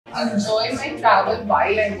enjoy my travel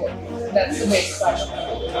while I'm working. That's the best part of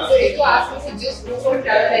it. So if you ask me to just go for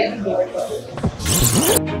travel, I will go it for it.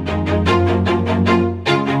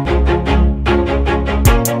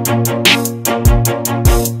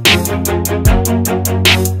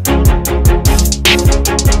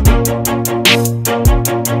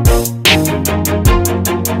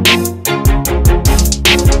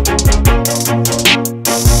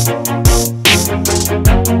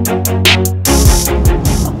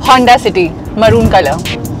 Honda City, maroon color.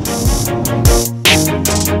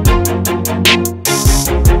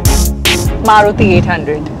 Maruti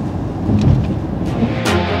 800.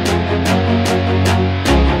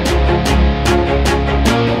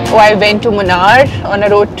 Oh, I went to Munnar on a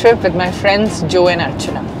road trip with my friends Joe and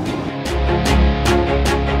Archana.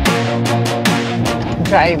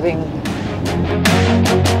 Driving.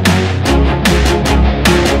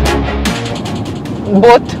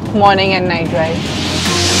 Both morning and night drive.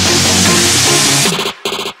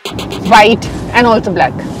 White and also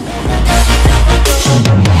black.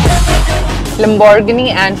 Lamborghini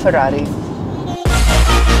and Ferrari.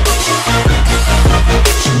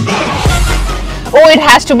 Oh, it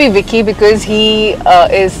has to be Vicky because he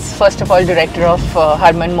is first of all director of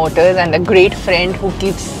Harman Motors and a great friend who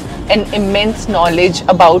keeps an immense knowledge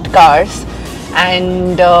about cars.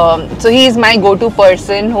 And so he is my go-to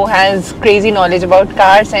person who has crazy knowledge about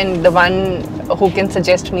cars and the one who can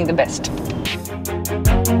suggest me the best.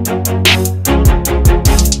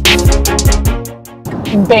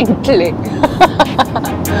 Bentley.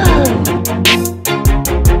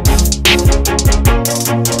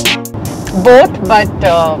 Both, but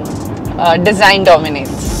design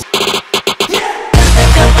dominates.